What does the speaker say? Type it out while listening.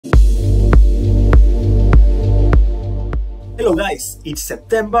Hello guys, it's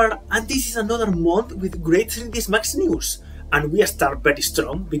September and this is another month with great 3dsMax news. And we start very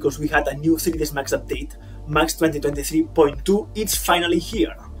strong because we had a new 3dsMax update, Max 2023.2, it's finally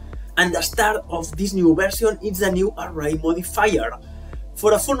here. And the start of this new version is the new array modifier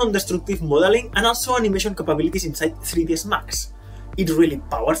for a full non-destructive modeling and also animation capabilities inside 3dsMax. It's really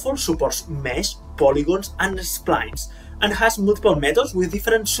powerful, supports mesh, polygons and splines, and has multiple methods with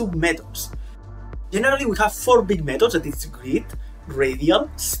different sub-methods. Generally, we have 4 big methods, that is grid, radial,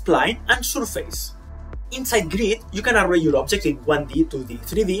 spline, and surface. Inside grid, you can array your objects in 1D, 2D,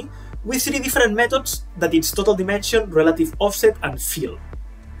 3D with 3 different methods, that is total dimension, relative offset, and fill.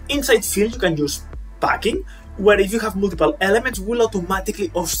 Inside fill, you can use packing, where if you have multiple elements, will automatically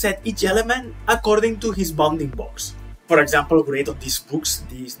offset each element according to his bounding box. For example, great on these books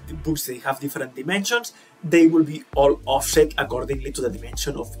they have different dimensions, they will be all offset accordingly to the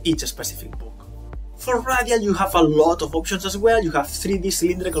dimension of each specific book. For radial, you have a lot of options as well. You have 3D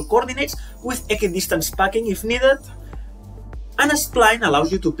cylindrical coordinates with equidistance packing if needed. And a spline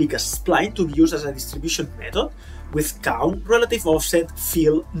allows you to pick a spline to be used as a distribution method with count, relative offset,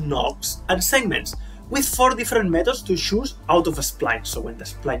 fill, nodes, and segments, with 4 different methods to choose out of a spline. So when the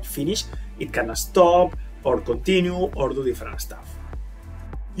spline finishes, it can stop or continue or do different stuff.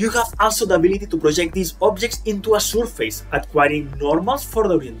 You have also the ability to project these objects into a surface, acquiring normals for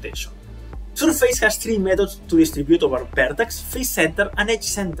the orientation. Surface has 3 methods to distribute over vertex, face center, and edge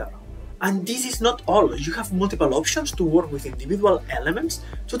center. And this is not all, you have multiple options to work with individual elements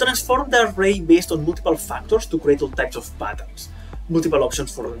to transform the array based on multiple factors to create all types of patterns. Multiple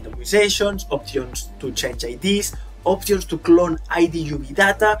options for randomizations, options to change IDs, options to clone ID UV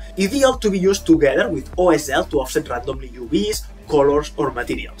data, ideal to be used together with OSL to offset randomly UVs, colors, or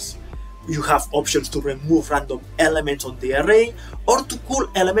materials. You have options to remove random elements on the array or to cool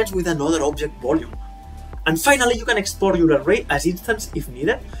elements with another object volume. And finally, you can export your array as instance if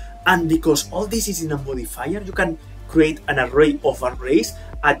needed, and because all this is in a modifier, you can create an array of arrays,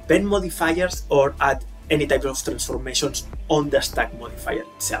 add pen modifiers, or add any type of transformations on the stack modifier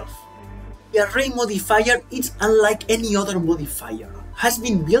itself. The array modifier is unlike any other modifier, has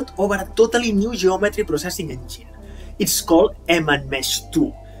been built over a totally new geometry processing engine. It's called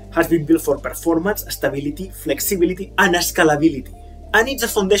Mesh2. Has been built for performance, stability, flexibility, and scalability. And it's a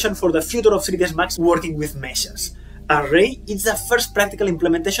foundation for the future of 3dsMax working with meshes. Array is the first practical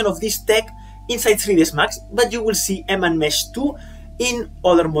implementation of this tech inside 3dsMax, but you will see Mesh2 in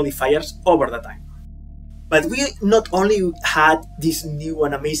other modifiers over the time. But we not only had this new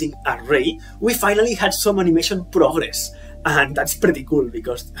and amazing array, we finally had some animation progress. And that's pretty cool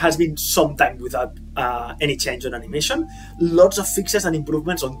because it has been some time without any change on animation. Lots of fixes and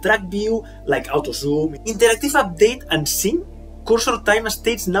improvements on track view, like auto zoom, interactive update and sync. Cursor time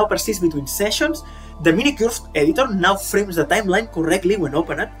states now persist between sessions. The mini curved editor now frames the timeline correctly when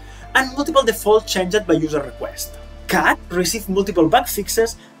opened, and multiple default changed by user request. Cat received multiple bug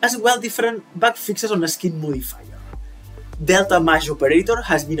fixes, as well different bug fixes on a skin modifier. Delta Mesh operator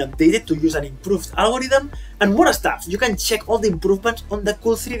has been updated to use an improved algorithm, and more stuff. You can check all the improvements on the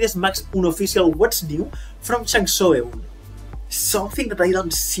cool 3dsMax unofficial What's New from Changsoe 1. Something that I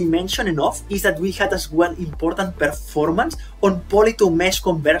don't see mentioned enough is that we had as well important performance on poly to mesh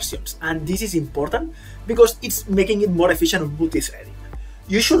conversions, and this is important because it's making it more efficient on multi-threading.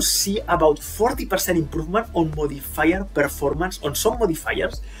 You should see about 40% improvement on modifier performance on some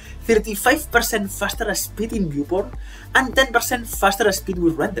modifiers, 35% faster speed in viewport, and 10% faster speed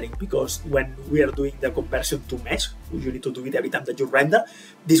with rendering, because when we are doing the conversion to mesh, you need to do it every time that you render,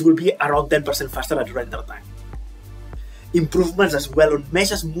 this will be around 10% faster at render time. Improvements as well on mesh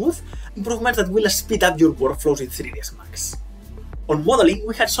smooth, improvements that will speed up your workflows in 3dsMax. On modeling,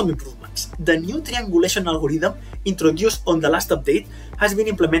 we had some improvements. The new triangulation algorithm introduced on the last update has been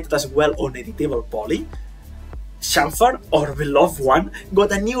implemented as well on editable poly. Chamfer, our beloved one,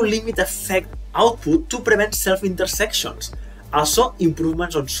 got a new limit effect output to prevent self-intersections. Also,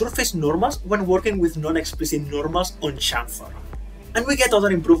 improvements on surface normals when working with non-explicit normals on chamfer. And we get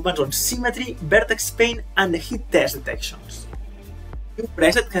other improvements on symmetry, vertex paint, and heat test detections. New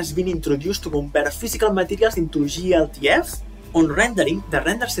preset has been introduced to compare physical materials into GLTF. On rendering, the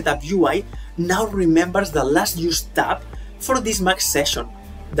render setup UI now remembers the last used tab for this Max session.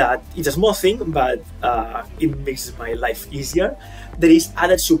 That it's a small thing, but it makes my life easier. There is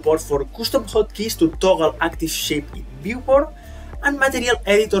added support for custom hotkeys to toggle active shape in viewport, and Material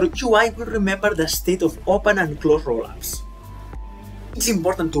Editor UI will remember the state of open and close rollups. It's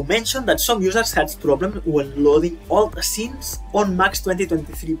important to mention that some users had problems when loading old scenes on Max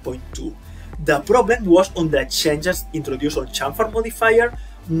 2023.2. The problem was on the changes introduced on chamfer modifier,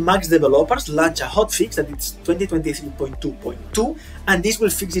 Max developers launch a hotfix that is 2023.2.2, and this will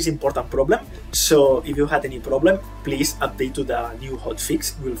fix this important problem. So if you had any problem, please update to the new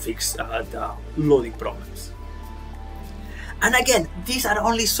hotfix. Will fix the loading problems. And again, these are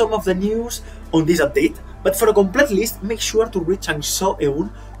only some of the news on this update, but for a complete list, make sure to read Changso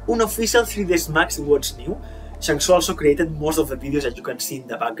Eun, unofficial 3dsMax What's New. Changso also created most of the videos that you can see in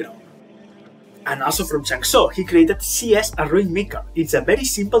the background. And also from Changso, he created CS Array Maker. It's a very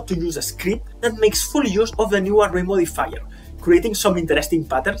simple to use script that makes full use of the new array modifier, creating some interesting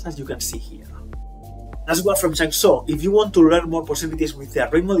patterns as you can see here. As well from Changso, if you want to learn more possibilities with the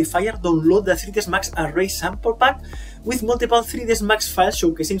array modifier, download the 3dsMax Array Sample Pack with multiple 3dsMax files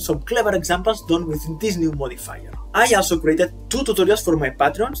showcasing some clever examples done with this new modifier. I also created 2 tutorials for my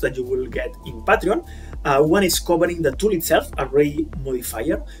patrons that you will get in Patreon. One is covering the tool itself, array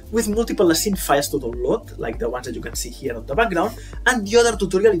modifier, with multiple scene files to download, like the ones that you can see here on the background, and the other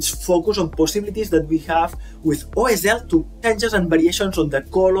tutorial is focused on possibilities that we have with OSL to changes and variations on the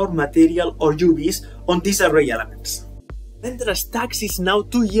color, material, or UVs on these array elements. Render Stacks is now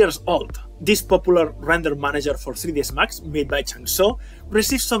 2 years old. This popular render manager for 3dsMax, made by Changso,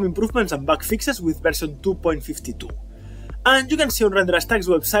 received some improvements and bug fixes with version 2.52. And you can see on Render Stacks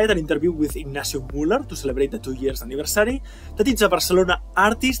website an interview with Ignacio Muller to celebrate the 2 years anniversary, that it's a Barcelona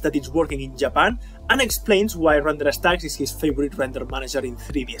artist that is working in Japan and explains why Render Stacks is his favorite render manager in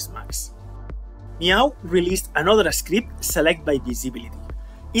 3dsMax. Meow released another script, Select by Visibility.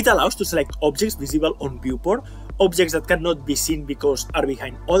 It allows to select objects visible on viewport, objects that cannot be seen because are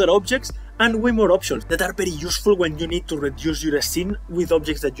behind other objects, and way more options that are very useful when you need to reduce your scene with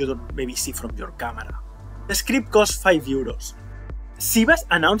objects that you don't maybe see from your camera. The script costs €5. Sivas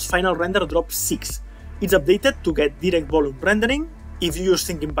announced Final Render Drop 6. It's updated to get direct volume rendering. If you use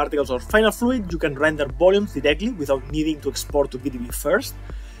thinking particles or final fluid, you can render volumes directly without needing to export to VDB first.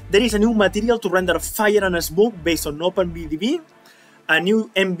 There is a new material to render fire and smoke based on OpenVDB, a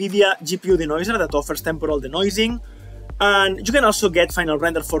new NVIDIA GPU denoiser that offers temporal denoising, and you can also get Final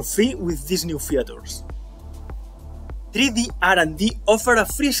Render for free with these new features. 3D R&D offer a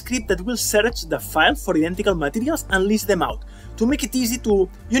free script that will search the file for identical materials and list them out, to make it easy to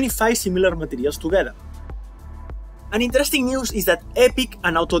unify similar materials together. An interesting news is that Epic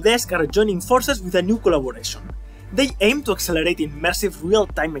and Autodesk are joining forces with a new collaboration. They aim to accelerate immersive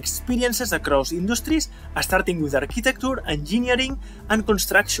real-time experiences across industries, starting with architecture, engineering, and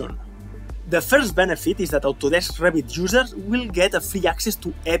construction. The first benefit is that Autodesk Revit users will get a free access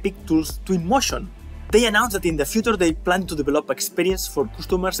to Epic Tools Twinmotion. They announced that in the future they plan to develop experience for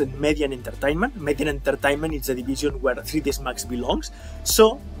customers in media and entertainment. Media and entertainment is a division where 3dsMax belongs,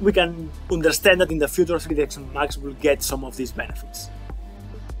 so we can understand that in the future 3dsMax will get some of these benefits.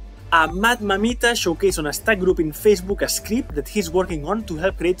 Matt Mamita showcased on a Stack group in Facebook a script that he's working on to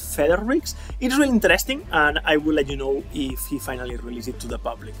help create feather rigs. It's really interesting, and I will let you know if he finally releases it to the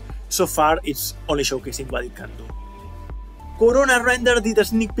public. So far, it's only showcasing what it can do. Corona Render did a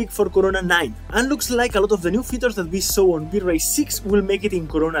sneak peek for Corona 9, and looks like a lot of the new features that we saw on V-Ray 6 will make it in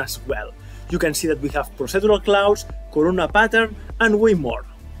Corona as well. You can see that we have procedural clouds, Corona pattern, and way more.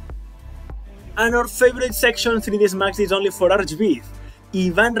 And our favorite section, 3dsMax, is only for archviz.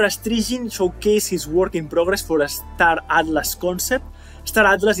 Ivan Rastrizhin showcased his work in progress for a Star Atlas concept. Star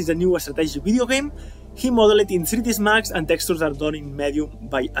Atlas is a new strategy video game. He modeled it in 3dsMax and textures are done in Medium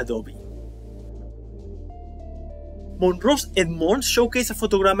by Adobe. Monroe's Edmonds showcased a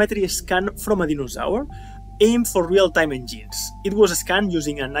photogrammetry scan from a dinosaur aimed for real-time engines. It was scanned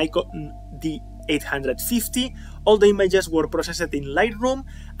using a Nikon D850. All the images were processed in Lightroom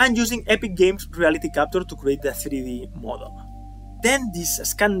and using Epic Games Reality Capture to create the 3D model. Then this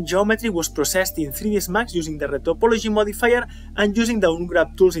scan geometry was processed in 3dsMax using the retopology modifier and using the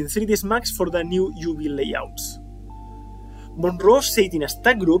ungrab tools in 3dsMax for the new UV layouts. Monroe said in a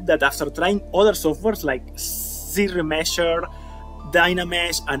Stack group that after trying other softwares like ZRemesher,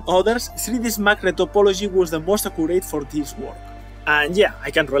 Dynamesh and others, 3dsMax retopology was the most accurate for this work. And yeah,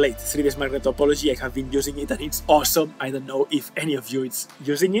 I can relate. 3dsMax retopology, I have been using it and it's awesome. I don't know if any of you is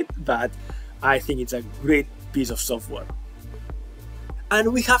using it, but I think it's a great piece of software.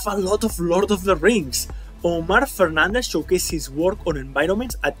 And we have a lot of Lord of the Rings. Omar Fernandez showcased his work on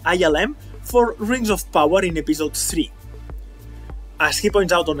environments at ILM for Rings of Power in episode 3. As he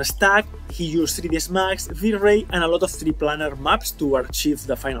points out on a Stack, he used 3dsMax, V-Ray and a lot of 3-planar maps to achieve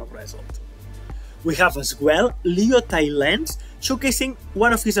the final result. We have as well Leo Thailand's showcasing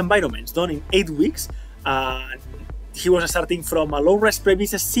one of his environments done in 8 weeks. He was starting from a low-res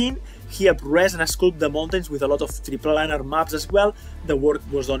previous scene. He up-res and sculpted the mountains with a lot of 3-planar maps as well. The work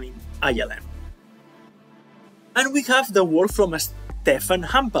was done in ILM. And we have the work from Stefan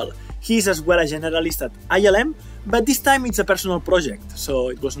Hampel. He's as well a generalist at ILM, but this time it's a personal project, so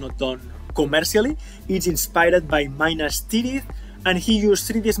it was not done commercially. It's inspired by Minas Tirith, and he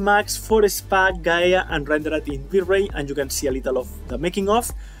used 3dsMax for SPAC, Gaia, and rendered it in V-Ray, and you can see a little of the making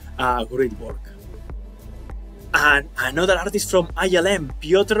of. Great work. And another artist from ILM,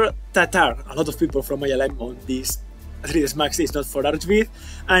 Piotr Tatar. A lot of people from ILM on this 3dsMax is not for archviz,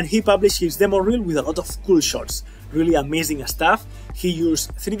 and he published his demo reel with a lot of cool shots. Really amazing stuff. He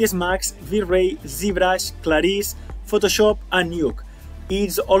used 3dsMax, V-Ray, ZBrush, Clarice, Photoshop, and Nuke.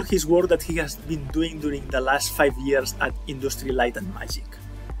 It's all his work that he has been doing during the last 5 years at Industry Light and Magic.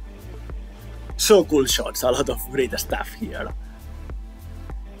 So cool shots, a lot of great stuff here.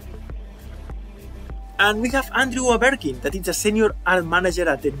 And we have Andrew Aberkin, that is a senior art manager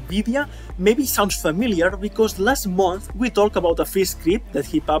at NVIDIA. Maybe sounds familiar because last month we talked about a free script that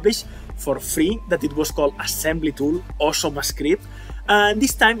he published for free, that it was called Assembly Tool, awesome script. And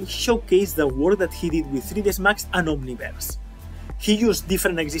this time he showcased the work that he did with 3dsMax and Omniverse. He used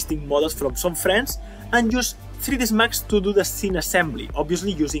different existing models from some friends and used 3dsMax to do the scene assembly,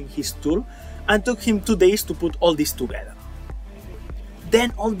 obviously using his tool, and took him 2 days to put all this together.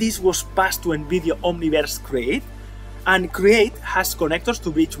 Then all this was passed to NVIDIA Omniverse Create, and Create has connectors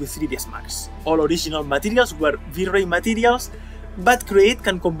to bridge with 3dsMax. All original materials were V-Ray materials, but Create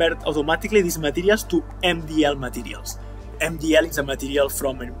can convert automatically these materials to MDL materials. MDL is a material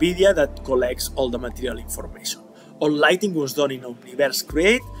from NVIDIA that collects all the material information. All lighting was done in Omniverse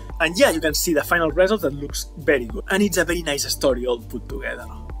Create, and yeah, you can see the final result that looks very good, and it's a very nice story all put together.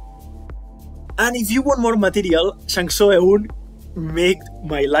 And if you want more material, Shangso Eun made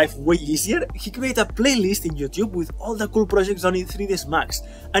my life way easier. He created a playlist in YouTube with all the cool projects done in 3dsMax,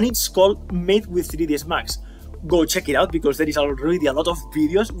 and it's called Made with 3dsMax. Go check it out because there is already a lot of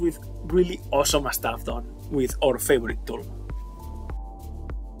videos with really awesome stuff done with our favorite tool.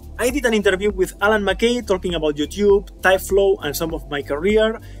 I did an interview with Alan McKay talking about YouTube, Typeflow, and some of my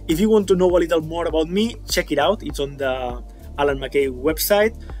career. If you want to know a little more about me, check it out. It's on the Alan McKay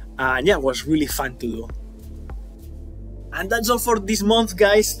website, and yeah, it was really fun to do. And that's all for this month,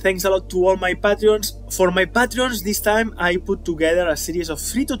 guys. Thanks a lot to all my Patreons. For my Patreons, this time I put together a series of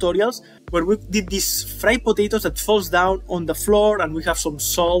free tutorials where we did these fried potatoes that falls down on the floor, and we have some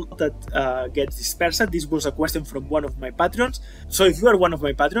salt that gets dispersed. This was a question from one of my Patreons. So if you are one of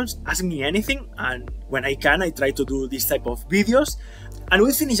my Patreons, ask me anything, and when I can, I try to do this type of videos. And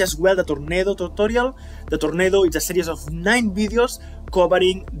we finish as well the Tornado tutorial. The Tornado is a series of 9 videos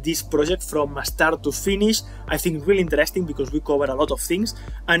covering this project from start to finish. I think really interesting because we cover a lot of things,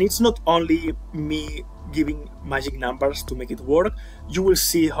 and it's not only me giving magic numbers to make it work. You will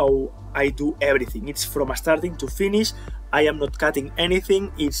see how I do everything. It's from starting to finish. I am not cutting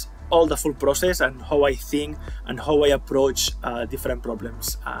anything. It's all the full process and how I think and how I approach different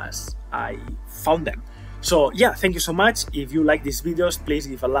problems as I found them. So yeah, thank you so much. If you like these videos, please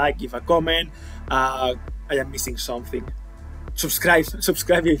give a like, give a comment. I am missing something. Subscribe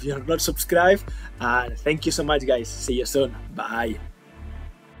if you're not subscribed. And thank you so much, guys. See you soon. Bye.